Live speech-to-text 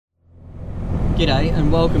G'day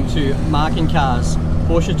and welcome to Mark and Cars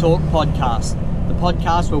Porsche Talk Podcast, the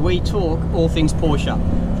podcast where we talk all things Porsche,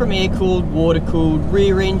 from air-cooled, water-cooled,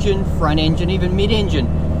 rear engine, front engine, even mid-engine.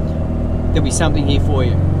 There'll be something here for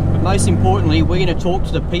you. But most importantly, we're going to talk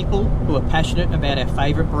to the people who are passionate about our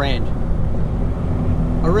favourite brand.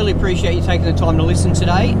 I really appreciate you taking the time to listen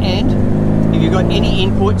today, and if you've got any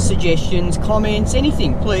input, suggestions, comments,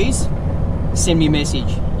 anything, please send me a message.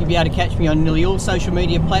 You'll be able to catch me on nearly all social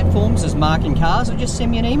media platforms as Mark and Cars, or just send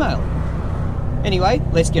me an email. Anyway,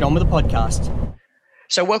 let's get on with the podcast.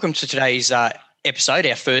 So welcome to today's episode,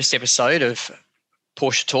 our first episode of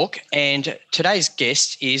Porsche Talk, and today's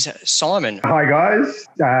guest is Simon. Hi guys,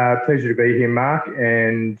 pleasure to be here, Mark,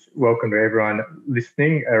 and welcome to everyone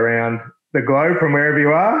listening around the globe from wherever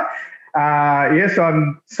you are. Yes,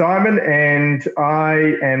 I'm Simon, and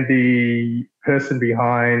I am the person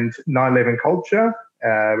behind 911 Culture,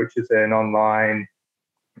 which is an online,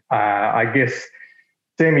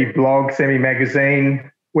 semi-blog,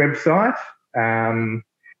 semi-magazine website.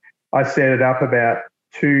 I set it up about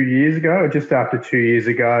 2 years ago, or just after 2 years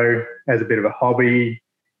ago, as a bit of a hobby,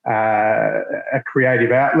 a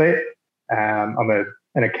creative outlet. I'm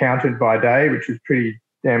an accountant by day, which is pretty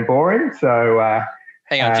damn boring. So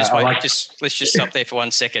hang on, just wait. Let's just stop there for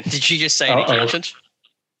 1 second. Did you just say an accountant?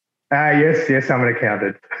 Yes, I'm an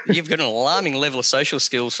accountant. You've got an alarming level of social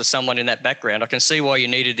skills for someone in that background. I can see why you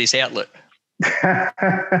needed this outlet. Yeah,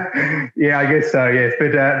 I guess so, yes.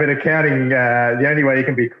 But accounting, the only way you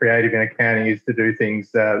can be creative in accounting is to do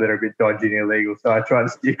things that are a bit dodgy and illegal. So I try to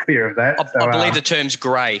steer clear of that. I believe the term's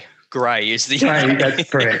grey. Grey is the... Grey, that's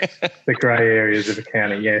correct. The grey areas of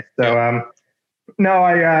accounting, yes. So,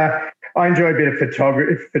 I enjoy a bit of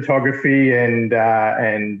photography and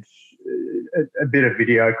a bit of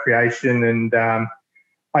video creation, and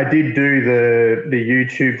I did do the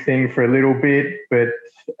YouTube thing for a little bit, but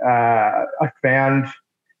I found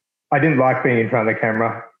I didn't like being in front of the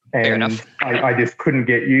camera, and I just couldn't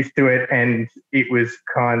get used to it, and it was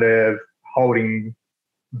kind of holding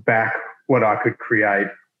back what I could create,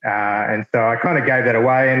 and so I kind of gave that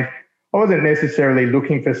away, and I wasn't necessarily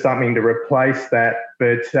looking for something to replace that,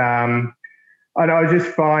 but I was just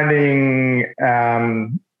finding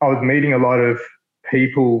I was meeting a lot of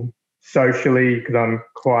people socially, because I'm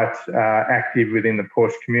quite active within the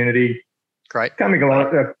Porsche community. Great. Coming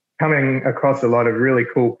across a lot of really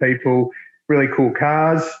cool people, really cool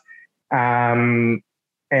cars. And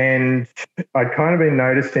I'd kind of been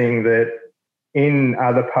noticing that in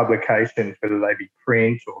other publications, whether they be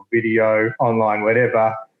print or video, online,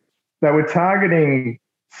 whatever, they were targeting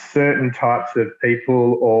certain types of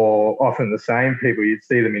people, or often the same people. You'd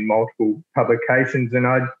see them in multiple publications, and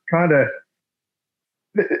I'd kind of,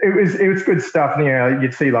 it was good stuff. You know,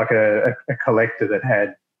 you'd see like a collector that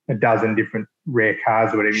had a dozen different rare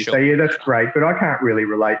cars or whatever. You say, yeah, that's great, but I can't really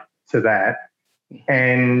relate to that.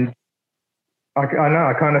 And I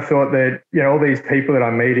kind of thought that, you know, all these people that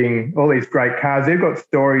I'm meeting, all these great cars, they've got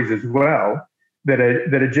stories as well that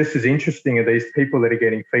are just as interesting as these people that are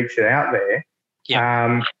getting featured out there.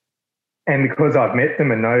 Yeah. And because I've met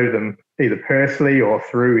them and know them either personally or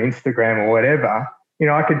through Instagram or whatever, you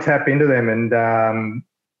know, I could tap into them and,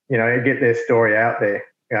 you know, get their story out there,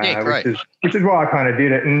 which is why I kind of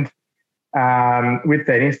did it. And with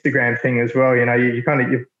that Instagram thing as well, you know,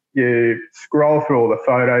 you scroll through all the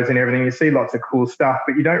photos and everything, you see lots of cool stuff,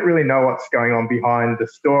 but you don't really know what's going on behind the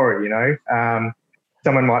story, you know.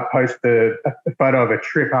 Someone might post a photo of a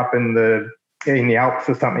trip up in the Alps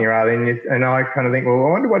or something or other, and I kind of think, well, I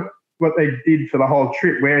wonder what they did for the whole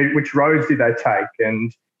trip. Which roads did they take,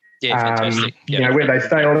 and fantastic. You know, where they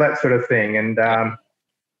stay, all that sort of thing. And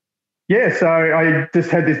so I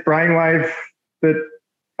just had this brainwave that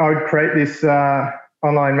I would create this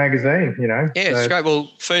online magazine. You know, it's great.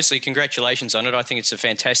 Well, firstly, congratulations on it. I think it's a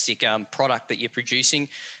fantastic product that you're producing.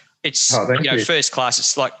 It's first class.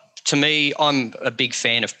 It's like, to me, I'm a big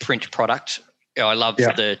fan of print product. I love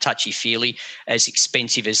the touchy-feely, as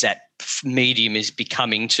expensive as that medium is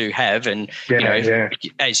becoming to have. And, as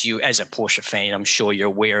a Porsche fan, I'm sure you're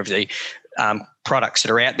aware of the products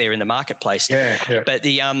that are out there in the marketplace. But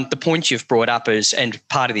the point you've brought up is, and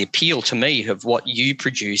part of the appeal to me of what you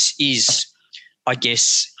produce is, I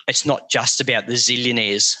guess, it's not just about the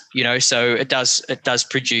zillionaires, you know, so it does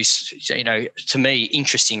produce, you know, to me,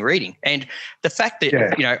 interesting reading. And the fact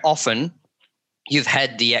that, you know, often you've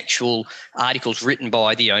had the actual articles written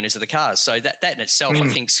by the owners of the cars. So that in itself, I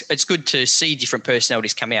think it's good to see different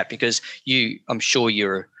personalities come out, because I'm sure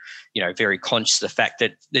you're, you know, very conscious of the fact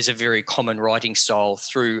that there's a very common writing style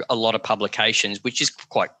through a lot of publications, which is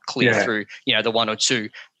quite clear through, you know, the one or two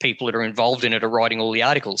people that are involved in it are writing all the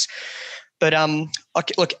articles. But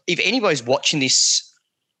look, if anybody's watching this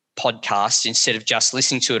podcast instead of just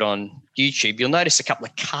listening to it on YouTube, you'll notice a couple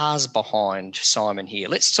of cars behind Simon here.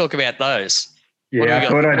 Let's talk about those. Yeah, I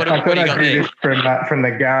thought I'd do this from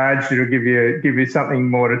the garage. It'll give you something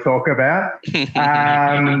more to talk about.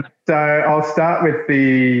 So I'll start with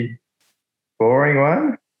the boring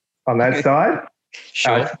one on that side.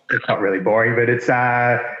 Sure. It's not really boring, but it's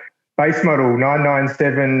base model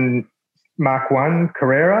 997 Mark 1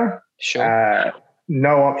 Carrera. Sure.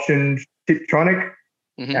 No option Tiptronic.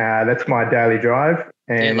 That's my daily drive.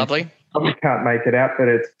 And lovely. Probably can't make it out, but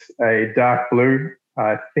it's a dark blue.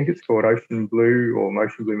 I think it's called Ocean Blue or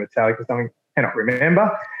Motion Blue Metallic or something. Cannot remember.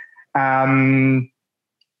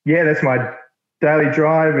 That's my daily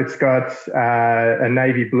drive. It's got a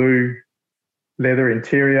navy blue leather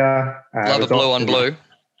interior. Love a blue on blue.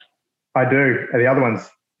 I do. The other one's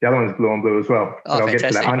blue on blue as well. Oh, I'll fantastic.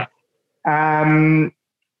 get to that one.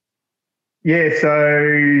 So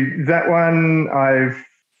that one I've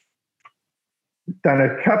done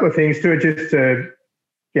a couple of things to it just to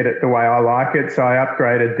get it the way I like it. So I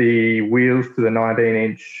upgraded the wheels to the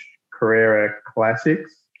 19-inch Carrera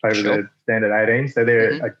Classics over the standard 18. So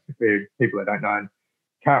they're people that don't know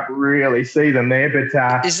can't really see them there, but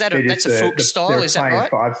is that that's a Fuchs style? Is that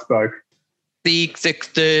right? 5-spoke.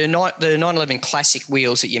 The 911 Classic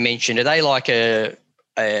wheels that you mentioned, are they like an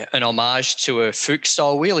homage to a Fuchs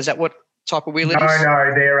style wheel? Is that what type of wheel it is?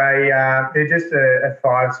 No, they're just a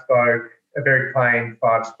 5-spoke, a very plain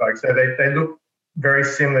 5-spoke. So they look very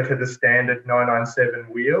similar to the standard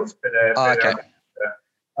 997 wheels, but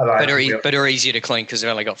are easier to clean because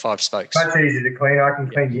they've only got 5 spokes. Much easier to clean. I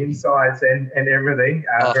can clean the insides and everything.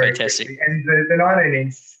 Very fantastic. Quickly. And the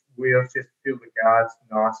 19-inch wheels just feel the guards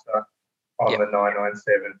nicer on the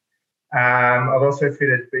 997. I've also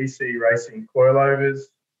fitted BC Racing coilovers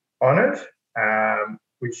on it,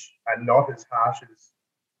 which are not as harsh as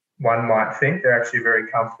one might think. They're actually very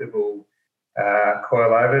comfortable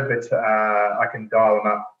coilover, but I can dial them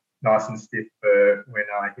up nice and stiff for when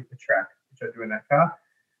I hit the track, which I do in that car.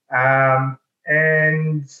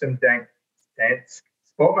 And some dance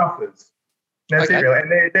sport mufflers. That's it really.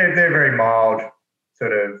 And they're very mild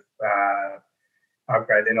sort of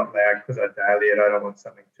upgrade. They're not loud because I daily it. I don't want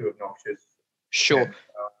something too obnoxious. Sure.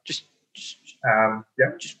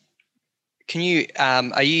 Can you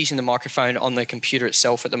are you using the microphone on the computer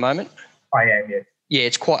itself at the moment? I am, yes. Yeah,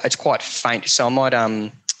 it's quite faint, so I might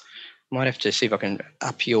have to see if I can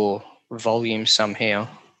up your volume somehow.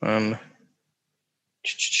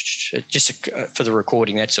 Just for the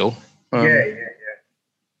recording, that's all. Yeah.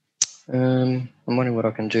 I'm wondering what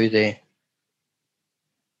I can do there.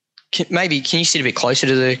 Can you sit a bit closer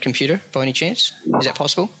to the computer by any chance? Is that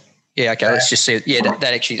possible? Yeah. Okay. Let's just see. Yeah,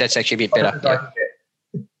 that's actually a bit better. I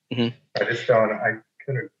just don't. I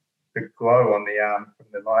kind of the glow on the from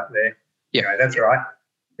the light there. Yeah, anyway, that's right.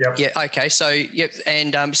 Yep. Yeah. Okay. So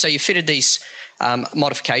and so you fitted these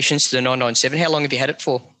modifications to the 997. How long have you had it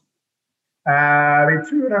for? Been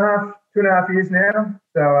two and a half years now.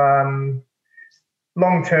 So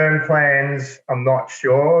long-term plans, I'm not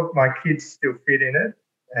sure. My kids still fit in it,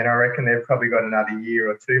 and I reckon they've probably got another year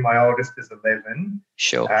or two. My oldest is 11.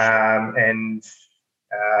 Sure. And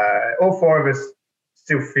all four of us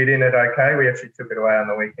still fit in it okay. We actually took it away on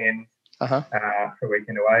the weekend for a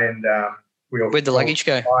weekend away, and where'd the luggage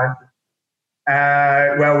go?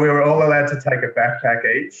 Well, we were all allowed to take a backpack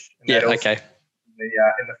each. Okay.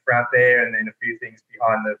 In the front there, and then a few things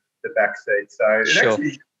behind the back seat. So it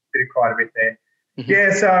actually did quite a bit there. Mm-hmm.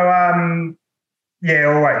 Yeah, so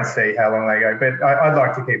we'll wait and see how long they go. But I'd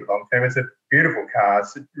like to keep it long term. It's a beautiful car.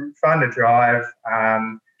 It's fun to drive.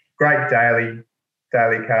 Great daily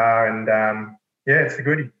car, and it's a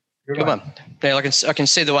goodie. Good one. Now I can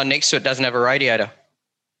see the one next to it doesn't have a radiator.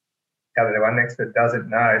 The one next to it doesn't.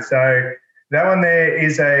 No. So that one there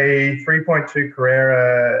is a 3.2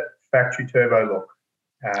 Carrera factory turbo look.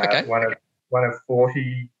 One of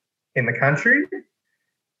 40 in the country.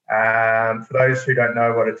 For those who don't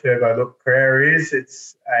know what a turbo look Carrera is,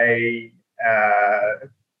 it's a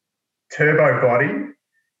turbo body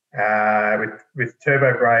with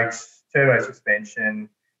turbo brakes, turbo suspension,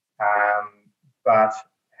 but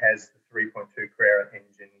has the 3.2 Carrera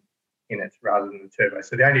engine in it rather than the turbo.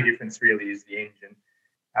 So the only difference really is the engine,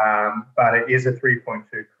 but it is a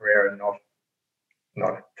 3.2 Carrera, not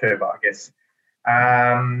a turbo, I guess.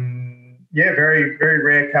 Very, very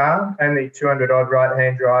rare car, only 200 odd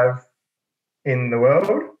right-hand drive in the world.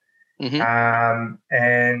 Mm-hmm.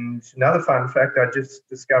 And another fun fact I just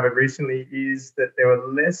discovered recently is that there were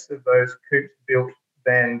less of those coupes built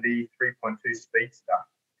than the 3.2 Speedster.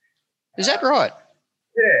 Is that right?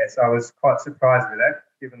 Yes, I was quite surprised with that.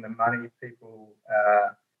 given the money people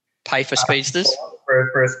pay for speedsters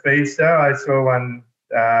for a speedster. I saw one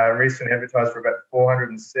recently advertised for about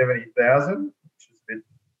 $470,000, which is a bit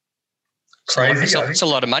crazy. It's a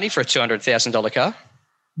lot of money for a $200,000 car.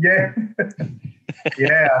 Yeah,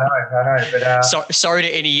 yeah, I know. But sorry to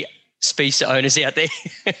any speedster owners out there.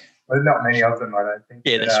 Well, not many of them, I don't think.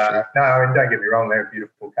 Yeah, that's true. No, I mean, don't get me wrong, they're a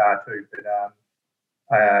beautiful car too. But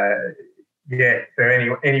yeah, for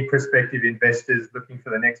any prospective investors looking for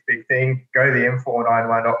the next big thing, go to the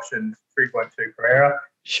M491 option 3.2 Carrera.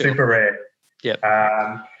 Sure. Super rare. Yep.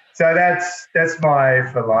 So that's my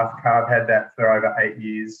for life car. I've had that for over 8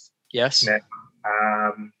 years. Yes. Now.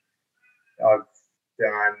 I've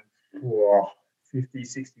done 50,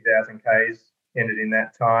 60,000 Ks ended in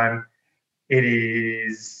that time. It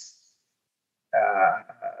is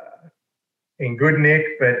in good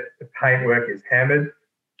nick, but the paintwork is hammered.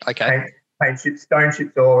 Okay. Paint chips, stone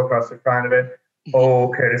chips all across the front of it,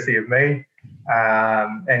 all courtesy of me.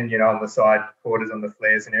 And, on the side quarters on the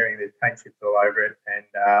flares and everything, there's paint chips all over it, and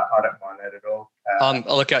I don't mind that at all.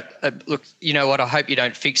 Look, you know what? I hope you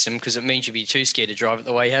don't fix them, because it means you'll be too scared to drive it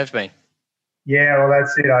the way you have been. Yeah, well,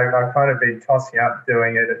 that's it. I've kind of been tossing up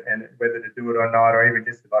doing it, and whether to do it or not, or even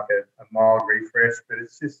just like a mild refresh. But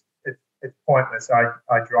it's just it's pointless. I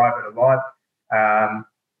drive it a lot.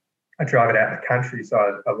 I drive it out in the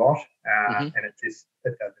countryside a lot, and it's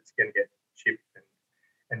going to get chipped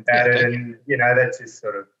and battered, and that's just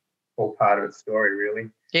sort of all part of its story, really.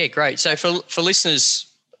 Yeah, great. So for listeners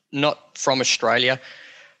not from Australia,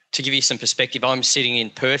 to give you some perspective, I'm sitting in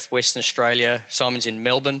Perth, Western Australia. Simon's in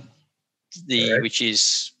Melbourne, which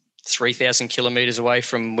is 3,000 kilometres away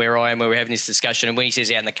from where I am, where we're having this discussion. And when he says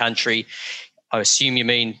out in the country, I assume you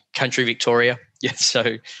mean country Victoria. Yeah,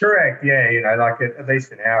 so correct. Yeah, like at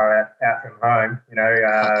least an hour out from home. We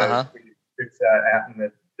do trips out in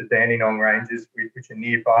the Dandenong Ranges, which are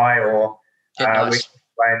nearby, or we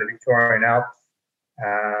play in the Victorian Alps.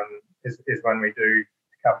 Is one we do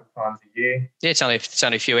a couple of times a year. Yeah, it's only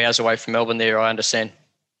a few hours away from Melbourne. There, I understand.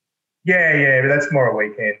 Yeah, but that's more a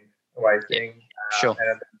weekend away thing. Sure.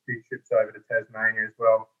 And a few trips over to Tasmania as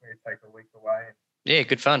well. We take a week away. Yeah,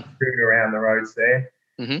 good fun. Cruise around the roads there.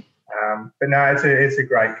 Mm-hmm. But no, it's a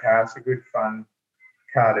great car. It's a good, fun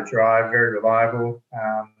car to drive. Very reliable.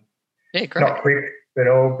 Yeah, great. Not quick at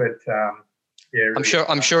all, but yeah. Really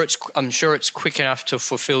I'm sure it's quick enough to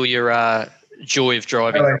fulfil your joy of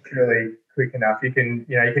driving. Well, it's really quick enough. You can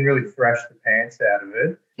really thrash the pants out of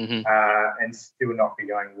it, and still not be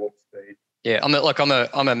going warp speed. Yeah,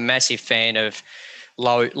 I'm a massive fan of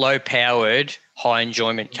low powered, high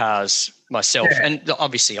enjoyment cars myself, and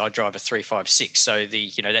obviously I drive a 356, so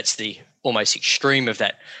that's the almost extreme of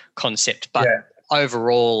that concept. But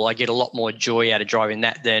overall, I get a lot more joy out of driving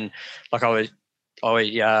that than like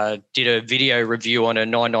I did a video review on a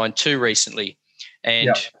 992 recently,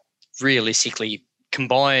 and realistically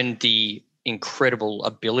combined the incredible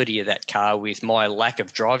ability of that car with my lack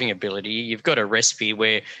of driving ability. You've got a recipe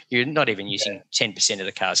where you're not even using 10% of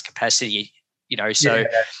the car's capacity, so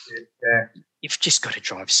you've just got to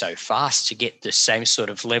drive so fast to get the same sort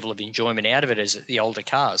of level of enjoyment out of it as the older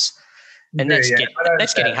cars. And that's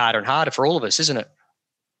getting harder and harder for all of us, isn't it?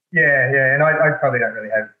 Yeah. And I probably don't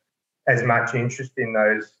really have as much interest in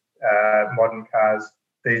those modern cars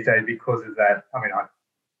these days because of that. I mean, I'm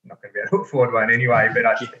not going to be able to afford one anyway, but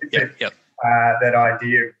that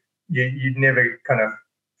idea of you'd never kind of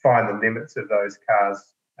find the limits of those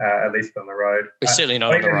cars, at least on the road. We're certainly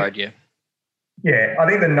not on the road, yeah. Yeah, I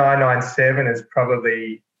think the 997 is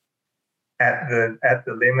probably at the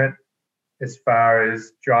limit as far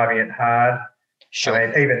as driving it hard. Sure. I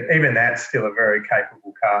mean, even that's still a very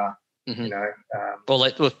capable car. Well,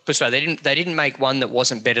 they didn't make one that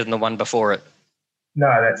wasn't better than the one before it. No,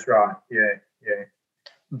 that's right. Yeah.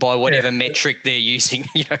 By whatever metric they're using,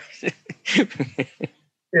 Yeah,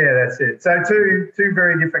 that's it. So two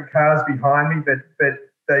very different cars behind me, but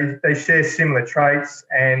they share similar traits,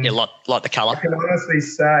 and like the colour. I can honestly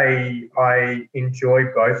say I enjoy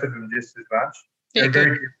both of them just as much. Yeah, They're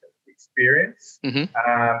very different experience.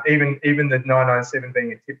 Even the 997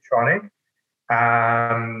 being a Tiptronic,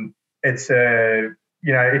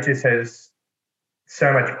 it just has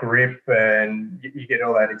so much grip, and you get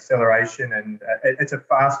all that acceleration, and it's a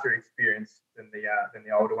faster experience than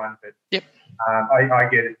the older one. But I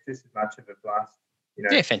get it just as much of a blast.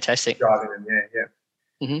 Yeah, fantastic. Driving them, yeah.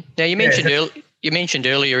 Mm-hmm. Now you mentioned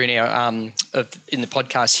earlier in our in the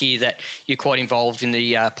podcast here that you're quite involved in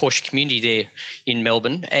the Porsche community there in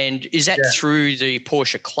Melbourne, and is that through the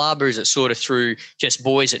Porsche Club, or is it sort of through just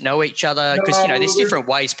boys that know each other? Because there's different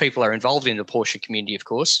ways people are involved in the Porsche community, of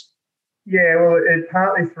course. Yeah, well, it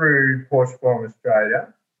partly through Porsche Forum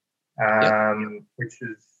Australia, which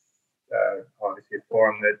is obviously a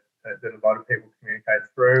forum that a lot of people communicate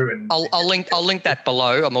through. And I'll link that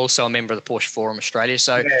below. I'm also a member of the Porsche Forum Australia.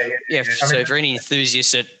 So so for any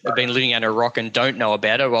enthusiasts that have been living under a rock and don't know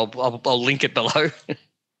about it, I'll link it below.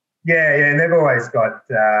 and they've always got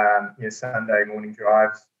Sunday morning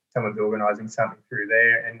drives. Someone's organising something through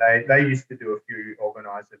there, and they used to do a few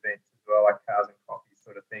organised events as well, like cars and coffee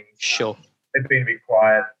sort of things. Sure. They've been a bit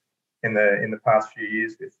quiet in the past few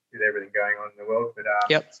years with everything going on in the world, but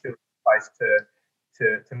still a place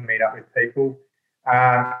to meet up with people.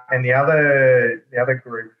 And the other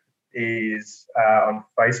group is on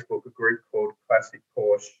Facebook, a group called Classic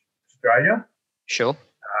Porsche Australia. Sure.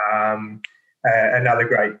 Another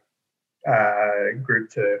great group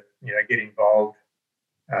to get involved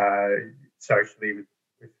socially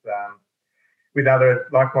with other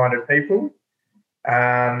like-minded people.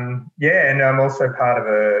 And I'm also part of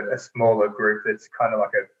a smaller group that's kind of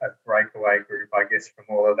like a breakaway group, I guess, from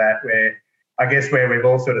all of that, where we've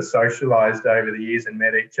all sort of socialised over the years and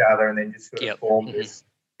met each other, and then just sort of formed this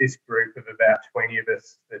group of about 20 of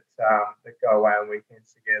us that go away on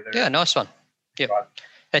weekends together. Yeah, nice one. Yeah,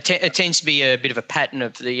 it tends to be a bit of a pattern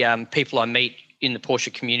of the people I meet in the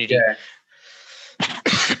Porsche community. Yeah.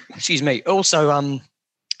 Excuse me. Also,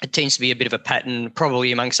 it tends to be a bit of a pattern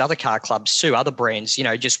probably amongst other car clubs too, other brands,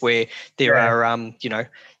 just where there are,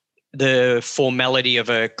 the formality of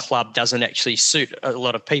a club doesn't actually suit a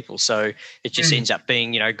lot of people. So it just ends up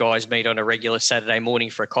being, guys meet on a regular Saturday morning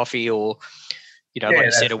for a coffee or, like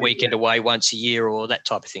you said, a weekend away once a year or that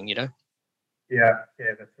type of thing, Yeah,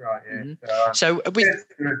 that's right, yeah. Mm-hmm. So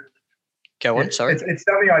go on, sorry. It's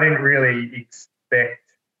something I didn't really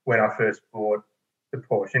expect when I first bought the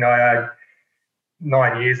Porsche. I had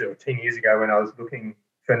 9 years or 10 years ago when I was looking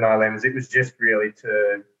for 911s, it was just really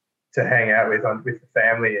to hang out with the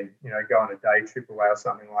family and go on a day trip away or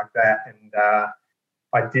something like that. And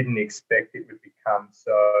I didn't expect it would become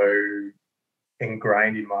so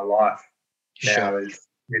ingrained in my life now, as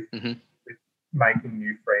with making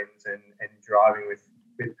new friends and driving with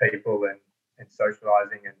people and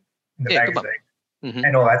socialising and the magazine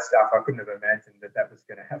and all that stuff. I couldn't have imagined that was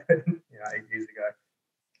going to happen 8 years ago.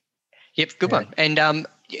 Yep, good one. And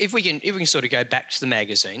if we can sort of go back to the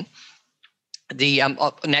magazine,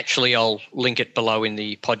 naturally I'll link it below in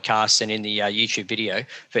the podcast and in the YouTube video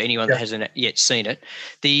for anyone that hasn't yet seen it.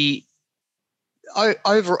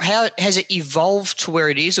 How has it evolved to where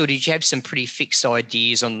it is, or did you have some pretty fixed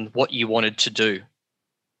ideas on what you wanted to do?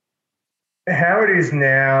 How it is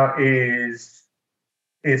now is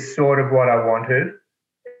sort of what I wanted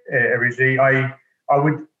originally. I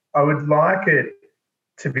would like it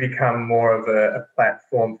to become more of a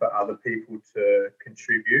platform for other people to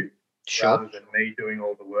contribute rather than me doing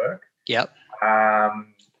all the work. Yep.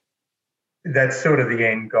 That's sort of the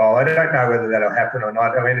end goal. I don't know whether that'll happen or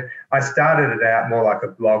not. I mean, I started it out more like a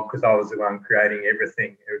blog because I was the one creating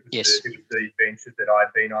everything. It was the adventures that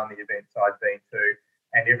I'd been on, the events I'd been to,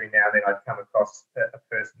 and every now and then I'd come across a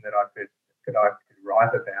person that I could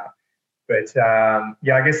write about. But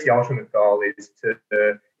I guess the ultimate goal is to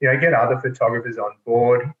get other photographers on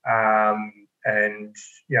board and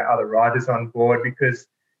other writers on board, because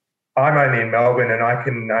I'm only in Melbourne and I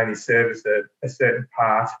can only service a certain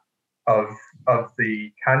part of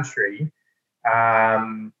the country.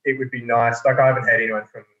 It would be nice. Like, I haven't had anyone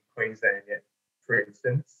from Queensland yet, for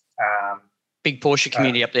instance. Big Porsche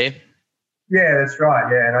community up there. Yeah, that's right.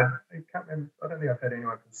 Yeah, and I can't remember. I don't think I've had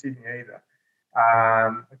anyone from Sydney either.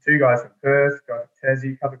 2 guys from Perth, guy from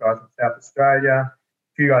Tassie, a couple of guys from South Australia, a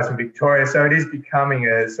few guys from Victoria. So it is becoming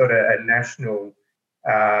a sort of a national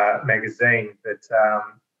magazine, but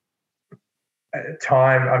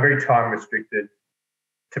I'm very time restricted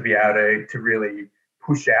to be able to really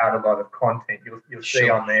push out a lot of content. You'll see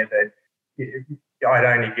on there that I'd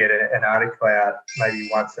only get an article out maybe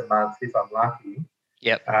once a month if I'm lucky.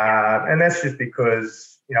 Yep. And that's just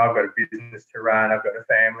because I've got a business to run, I've got a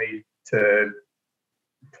family to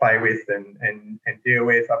play with and deal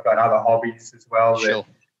with. I've got other hobbies as well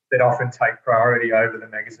that often take priority over the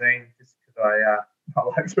magazine, just because I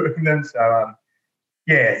like doing them. So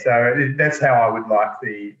so that's how I would like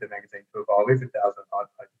the magazine to evolve. If it doesn't,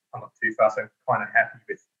 I'm not too fast. I'm kind of happy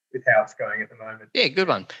with how it's going at the moment. Yeah, good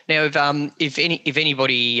one. Now, if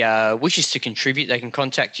anybody wishes to contribute, they can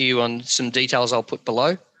contact you on some details I'll put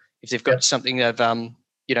below. If they've got something that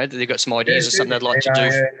they've got some ideas or something they'd like to do.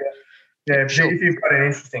 Yeah, sure. If you've got an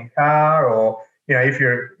interesting car, or if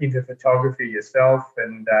you're into photography yourself,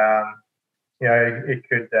 and it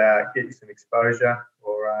could get you some exposure,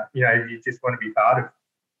 or if you just want to be part of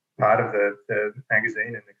part of the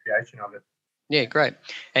magazine and the creation of it. Yeah, great.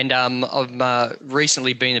 And I've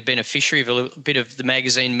recently been a beneficiary of a little bit of the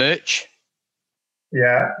magazine merch.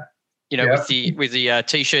 Yeah. With the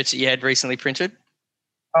T-shirts that you had recently printed.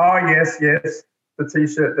 Oh, yes. The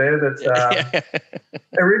T-shirt there that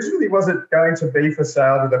originally wasn't going to be for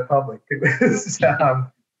sale to the public. It was,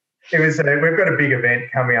 we've got a big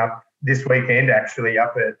event coming up this weekend, actually,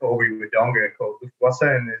 up at Albury Wodonga called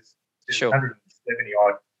Luftwasser, and there's 170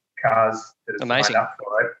 odd cars that have signed up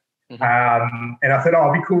for it. Mm-hmm. And I thought,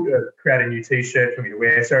 it'd be cool to create a new T-shirt for me to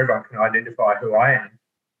wear so everyone can identify who I am.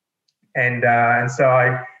 And so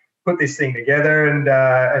I put this thing together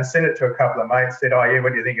and sent it to a couple of mates, said, oh, yeah,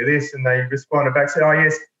 what do you think of this? And they responded back, said, oh,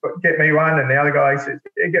 yes, get me one. And the other guy said,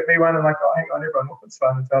 yeah, get me one. I'm like, oh, hang on, everyone wants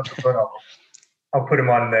one. And so I thought, I'll put them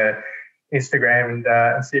on the Instagram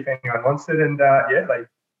and see if anyone wants it. And, they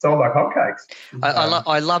sold like hotcakes.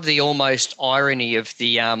 I love the almost irony of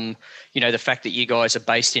the, the fact that you guys are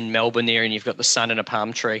based in Melbourne there and you've got the sun and a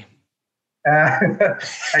palm tree. Hey,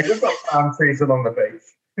 we've got palm trees along the beach.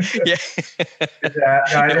 Yeah.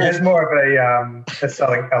 It has more of a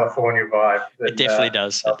Southern California vibe. It definitely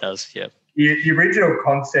does. It does, yeah. The original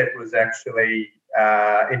concept was actually,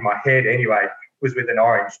 in my head anyway, was with an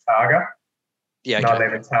orange Targa. Yeah, okay.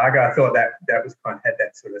 911 Targa. I thought that was kind of had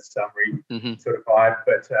that sort of summery sort of vibe,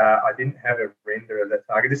 but I didn't have a render of that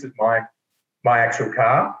Targa. This is my actual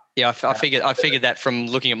car. Yeah, I figured that from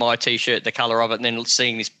looking at my T-shirt, the colour of it, and then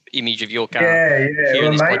seeing this image of your car. Yeah. Here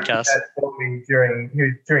in this podcast. That taught me during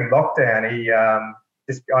lockdown. He I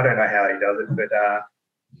don't know how he does it, but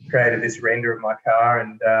created this render of my car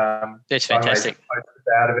and that's fantastic. I made posters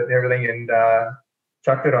out of it and everything, and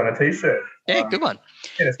chucked it on a T-shirt. Yeah, good one.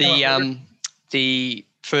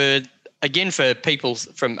 For people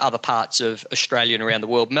from other parts of Australia and around the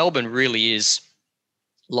world, Melbourne really is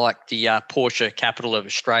like the Porsche capital of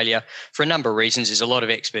Australia for a number of reasons. There's a lot of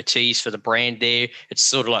expertise for the brand there. It's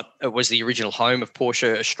sort of like it was the original home of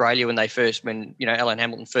Porsche Australia when Alan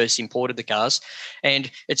Hamilton first imported the cars. And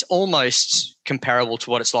it's almost comparable to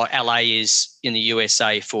what it's like LA is in the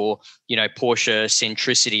USA for, Porsche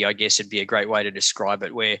centricity, I guess would be a great way to describe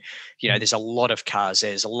it, where, there's a lot of cars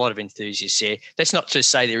there's a lot of enthusiasts there. That's not to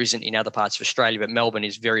say there isn't in other parts of Australia, but Melbourne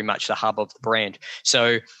is very much the hub of the brand.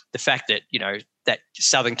 So the fact that, that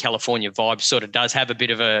Southern California vibe sort of does have a bit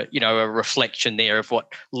of a reflection there of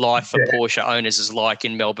what life for Porsche owners is like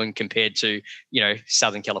in Melbourne compared to,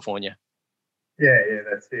 Southern California. Yeah,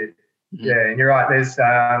 that's it. Mm-hmm. Yeah, and you're right.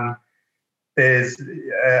 There's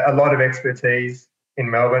a lot of expertise in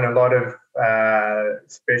Melbourne, a lot of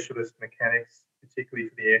specialist mechanics, particularly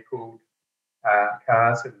for the air-cooled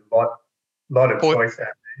cars, and a lot of choice out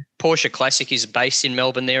there. Porsche Classic is based in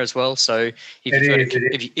Melbourne there as well. So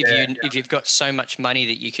if you've got so much money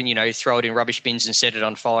that you can, throw it in rubbish bins and set it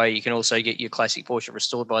on fire, you can also get your classic Porsche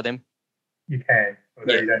restored by them. You can,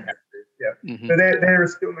 although you don't have to. Yeah. Mm-hmm. So there are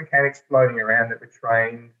still mechanics floating around that were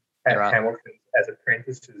trained at Hamilton as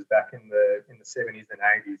apprentices back in the 70s and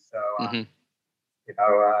 80s. So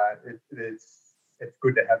it's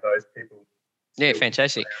good to have those people. Yeah,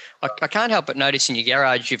 fantastic. I can't help but notice in your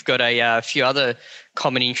garage you've got a few other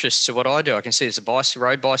common interests to what I do. I can see there's a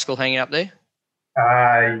road bicycle hanging up there.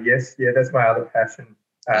 Yes, that's my other passion.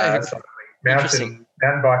 Mountain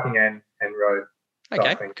biking and road cycling.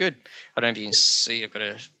 Okay, good. I don't know if you can see, I've got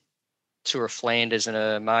a Tour of Flanders and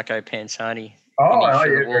a Marco Pantani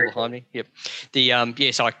the wall behind me. Yep.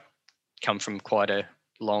 So I come from quite a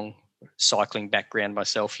long cycling background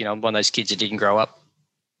myself. I'm one of those kids that didn't grow up.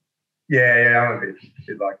 Yeah, I'm a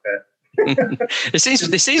bit like that. there seems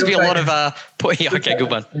to be a lot of okay,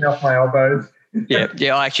 good one. Off my elbows.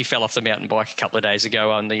 yeah. I actually fell off the mountain bike a couple of days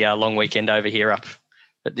ago on the long weekend over here up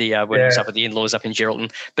at the when I was up at the in-laws up in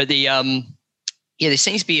Geraldton. But there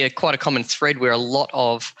seems to be quite a common thread where a lot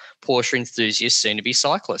of Porsche enthusiasts seem to be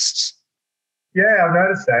cyclists. Yeah, I've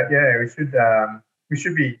noticed that. Yeah, we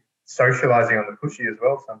should be socialising on the pushy as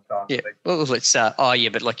well sometimes. Yeah. Well, let's.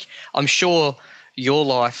 But I'm sure your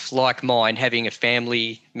life, like mine, having a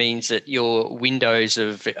family means that your windows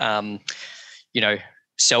of,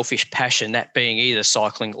 selfish passion, that being either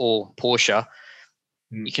cycling or Porsche,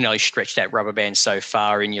 you can only stretch that rubber band so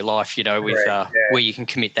far in your life, where you can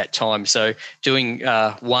commit that time. So doing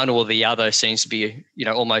one or the other seems to be,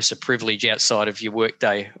 almost a privilege outside of your work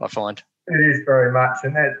day, I find. It is very much.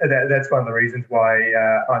 And that's one of the reasons why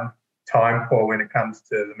I'm time poor when it comes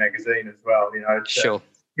to the magazine as well. Sure.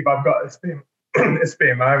 If I've got a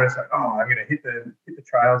spare moment, it's like, I'm going to hit the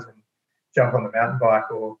trails and jump on the mountain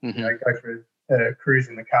bike or go for a cruise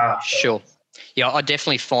in the car. So. Sure. Yeah, I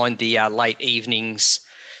definitely find the late evenings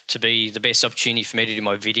to be the best opportunity for me to do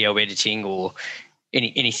my video editing or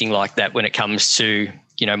anything like that when it comes to,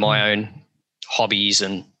 my own hobbies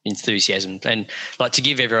and enthusiasm. And like to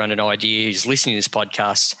give everyone an idea who's listening to this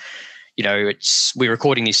podcast, we're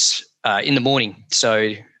recording this in the morning.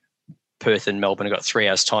 So Perth and Melbourne have got 3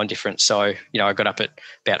 hours time difference. So, I got up at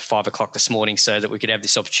about 5 o'clock this morning so that we could have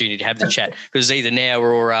this opportunity to have the chat, because either now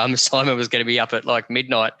or Simon was going to be up at like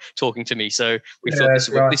midnight talking to me. So we thought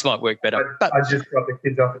this might work better. I just got the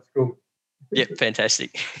kids off at school. Yeah,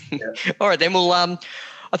 fantastic. Yeah. All right, then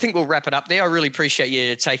I think we'll wrap it up there. I really appreciate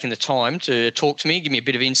you taking the time to talk to me, give me a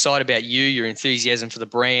bit of insight about you, your enthusiasm for the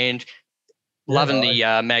brand. Loving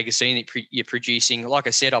the magazine that you're producing. Like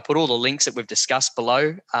I said, I'll put all the links that we've discussed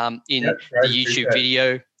below in the YouTube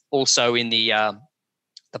video, also in the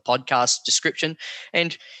podcast description.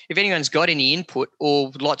 And if anyone's got any input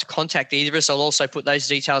or would like to contact either of us, I'll also put those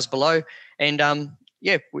details below. And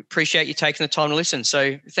we appreciate you taking the time to listen.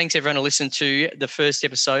 So thanks everyone to listen to the first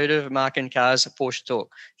episode of Mark and Cars Porsche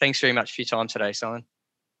Talk. Thanks very much for your time today, Simon.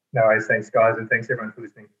 No worries. Thanks, guys. And thanks everyone for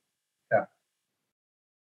listening.